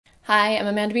Hi, I'm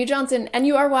Amanda B. Johnson, and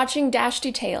you are watching Dash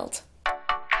Detailed.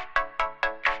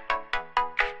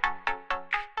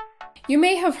 You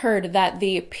may have heard that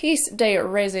the piece de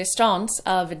resistance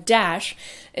of Dash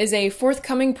is a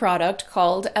forthcoming product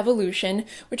called Evolution,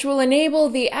 which will enable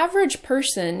the average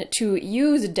person to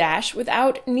use Dash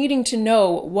without needing to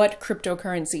know what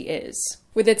cryptocurrency is.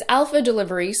 With its alpha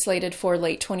delivery slated for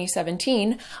late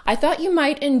 2017, I thought you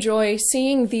might enjoy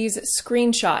seeing these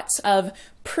screenshots of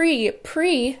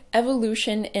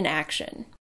pre-Evolution in action.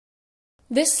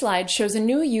 This slide shows a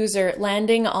new user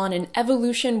landing on an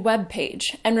Evolution web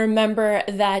page, and remember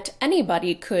that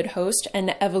anybody could host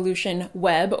an Evolution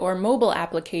web or mobile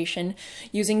application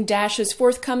using Dash's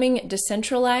forthcoming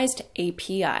Decentralized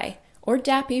API, or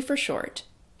DAPI for short.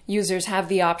 Users have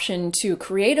the option to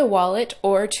create a wallet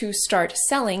or to start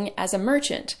selling as a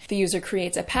merchant. The user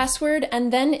creates a password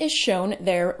and then is shown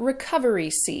their recovery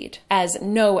seed, as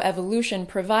no Evolution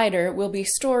provider will be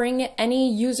storing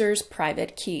any user's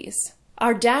private keys.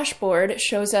 Our dashboard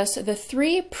shows us the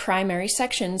three primary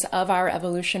sections of our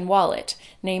Evolution wallet,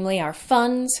 namely our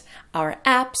funds, our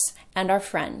apps, and our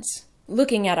friends.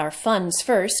 Looking at our funds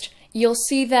first, you'll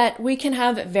see that we can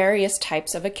have various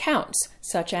types of accounts,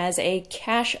 such as a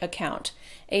cash account,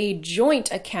 a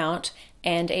joint account,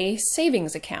 and a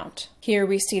savings account. Here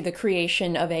we see the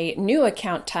creation of a new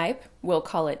account type, we'll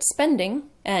call it spending,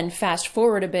 and fast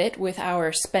forward a bit with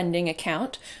our spending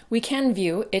account, we can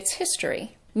view its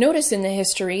history. Notice in the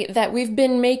history that we've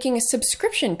been making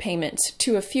subscription payments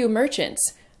to a few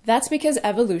merchants. That's because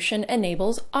Evolution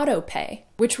enables autopay,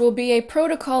 which will be a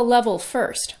protocol level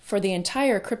first for the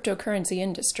entire cryptocurrency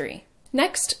industry.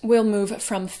 Next, we'll move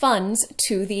from funds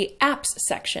to the apps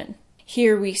section.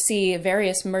 Here we see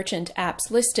various merchant apps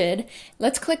listed.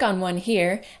 Let's click on one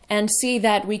here and see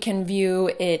that we can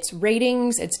view its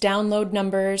ratings, its download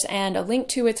numbers, and a link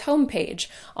to its homepage,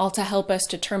 all to help us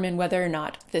determine whether or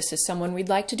not this is someone we'd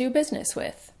like to do business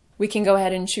with. We can go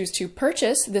ahead and choose to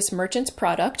purchase this merchant's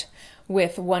product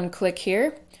with one click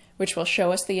here, which will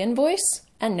show us the invoice,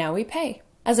 and now we pay.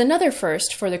 As another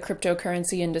first for the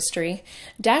cryptocurrency industry,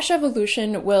 Dash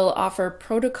Evolution will offer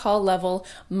protocol-level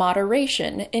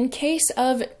moderation in case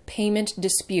of payment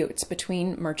disputes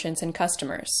between merchants and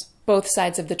customers. Both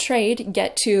sides of the trade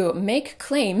get to make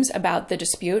claims about the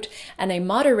dispute, and a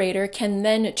moderator can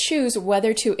then choose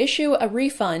whether to issue a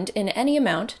refund in any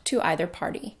amount to either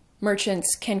party.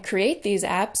 Merchants can create these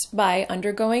apps by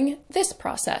undergoing this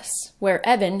process, where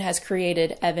Evan has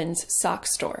created Evan's sock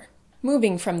store.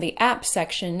 Moving from the app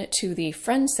section to the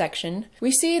friends section, we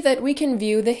see that we can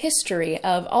view the history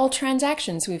of all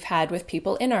transactions we've had with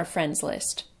people in our friends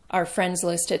list. Our friends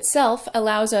list itself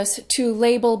allows us to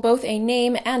label both a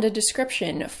name and a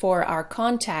description for our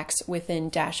contacts within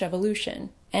Dash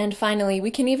Evolution. And finally, we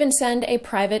can even send a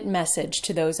private message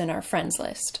to those in our friends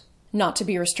list. Not to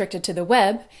be restricted to the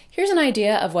web, here's an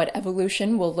idea of what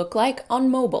Evolution will look like on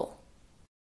mobile.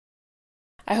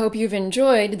 I hope you've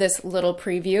enjoyed this little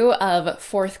preview of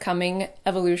forthcoming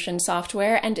Evolution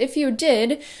software, and if you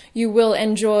did, you will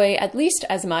enjoy at least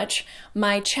as much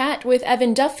my chat with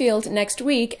Evan Duffield next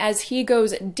week as he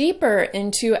goes deeper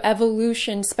into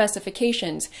Evolution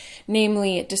specifications,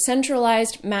 namely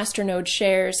decentralized masternode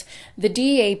shares, the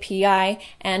DAPI,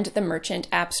 and the merchant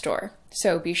app store.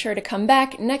 So be sure to come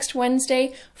back next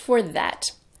Wednesday for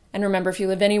that. And remember, if you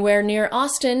live anywhere near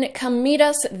Austin, come meet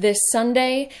us this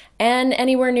Sunday, and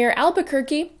anywhere near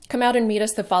Albuquerque, come out and meet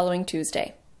us the following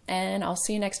Tuesday. And I'll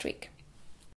see you next week.